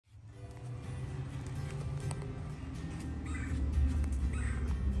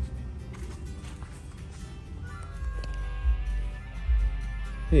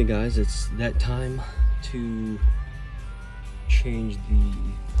Hey guys, it's that time to change the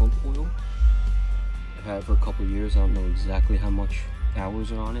pump oil. I've had it for a couple of years. I don't know exactly how much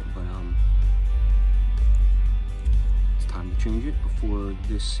hours are on it, but it's time to change it before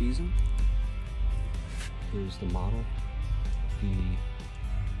this season. Here's the model, the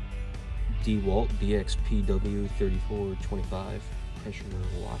DeWalt BXPW 3425 pressure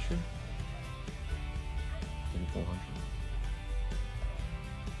washer, 3400.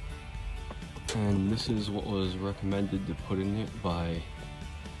 And this is what was recommended to put in it by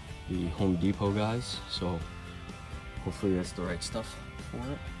the Home Depot guys, so hopefully that's the right stuff for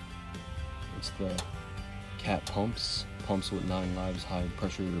it. It's the cat pumps with 9 lives high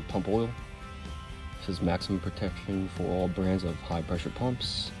pressure pump oil. It says maximum protection for all brands of high pressure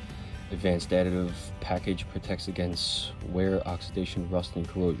pumps. Advanced additive package protects against wear, oxidation, rust, and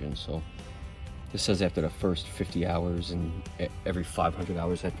corrosion. So this says after the first 50 hours and every 500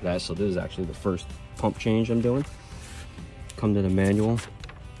 hours after that. So this is actually the first pump change I'm doing. Come to the manual.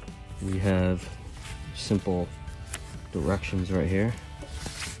 We have simple directions right here.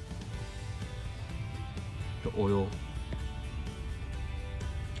 The oil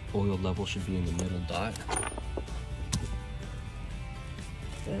level should be in the middle dot.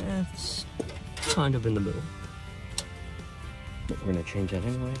 That's kind of in the middle. But we're gonna change that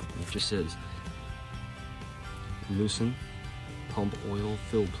anyway. It just says loosen pump oil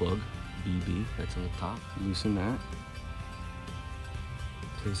fill plug, BB, that's on the top. Loosen that.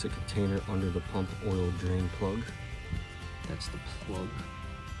 Place a container under the pump oil drain plug. That's the plug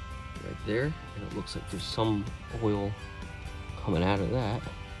right there. And it looks like there's some oil coming out of that.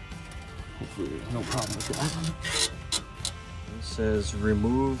 Hopefully there's no problem with that. It says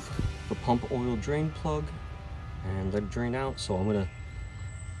remove the pump oil drain plug and let it drain out. So I'm gonna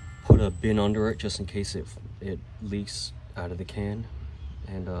put a bin under it just in case it leaks out of the can.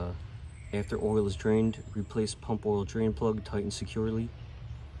 And after oil is drained, replace pump oil drain plug, tighten securely.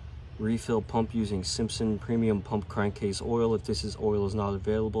 Refill pump using Simpson premium pump crankcase oil. If this oil is not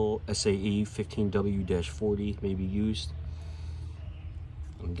available, SAE 15W-40 may be used.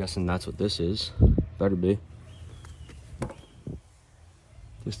 I'm guessing that's what this is. Better be.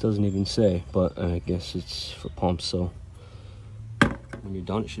 This doesn't even say, but I guess it's for pumps, so when you're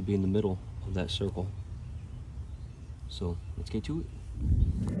done, it should be in the middle of that circle. So let's get to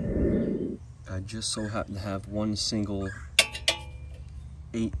it. I just so happen to have one single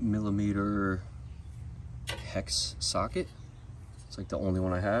 8mm hex socket. It's like the only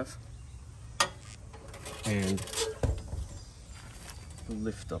one I have. And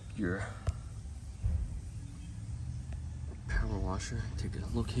lift up your power washer. Take a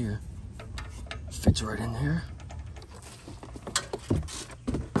look here. Fits right in there.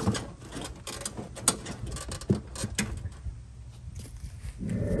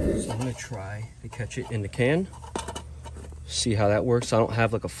 So I'm gonna try to catch it in the can. See how that works. I don't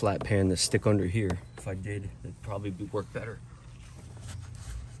have like a flat pan to stick under here. If I did, it'd probably work better.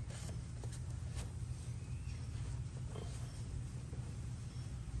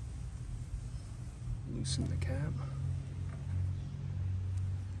 Loosen the cap.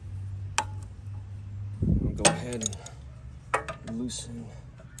 I'll go ahead and loosen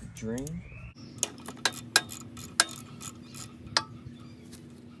the drain.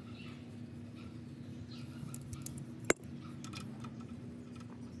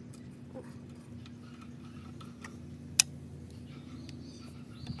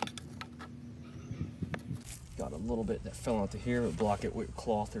 Got a little bit that fell onto here, but block it with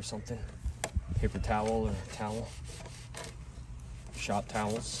cloth or something. Paper towel or towel. Shop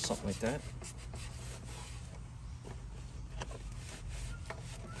towels, something like that.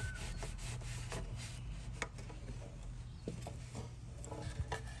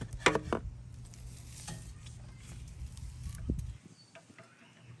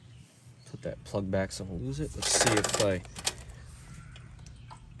 Put that plug back so I don't lose it. Let's see if I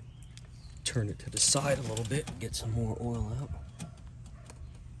turn it to the side a little bit and get some more oil out.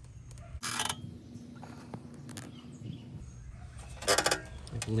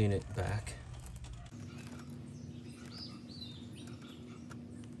 Lean it back.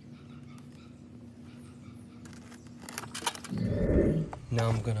 Now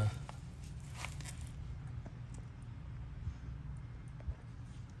I'm gonna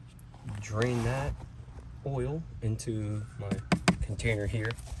drain that oil into my container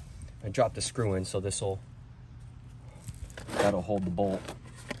here. I dropped the screw in, so that'll hold the bolt.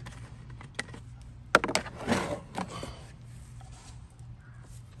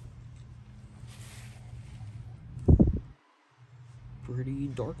 Pretty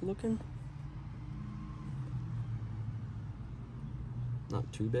dark looking.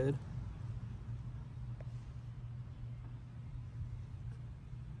 Not too bad.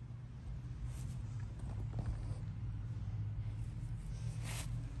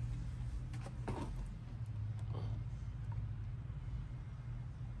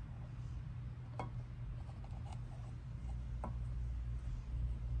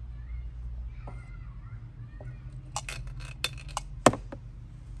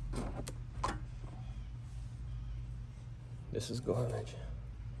 This is garbage.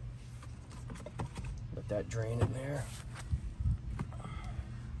 Let that drain in there.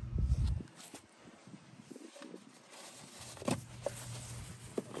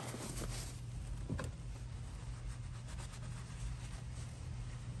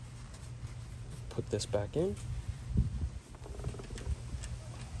 Put this back in.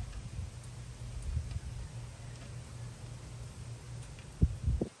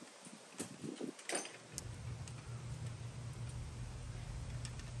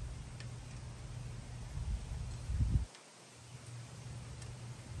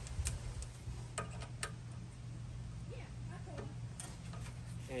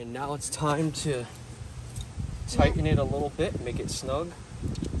 And now it's time to tighten it a little bit, make it snug.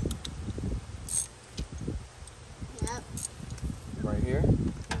 Yep. Right here.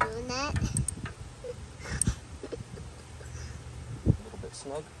 Doing that. A little bit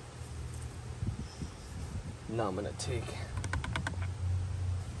snug. Now I'm gonna take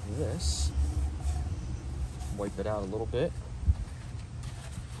this, wipe it out a little bit.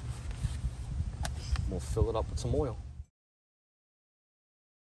 We'll fill it up with some oil.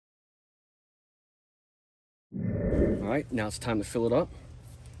 All right, now it's time to fill it up.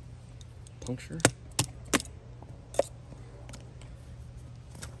 Puncture.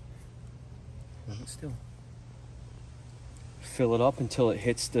 Hold it still. Fill it up until it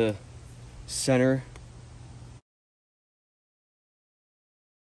hits the center.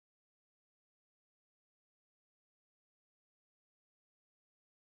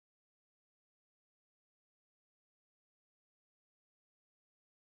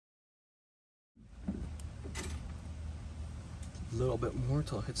 A little bit more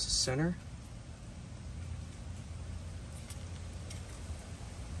until it hits the center.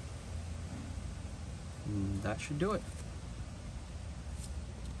 And that should do it.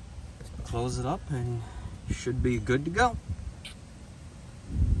 Close it up and you should be good to go.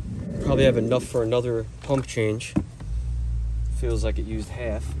 Probably have enough for another pump change. Feels like it used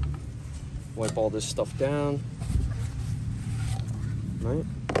half. Wipe all this stuff down. Right?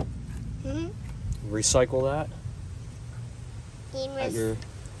 Recycle that at your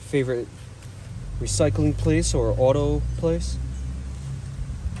favorite recycling place or auto place.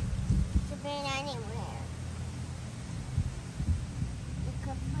 Anywhere.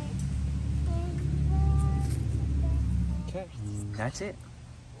 Okay, that's it.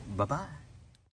 Bye-bye.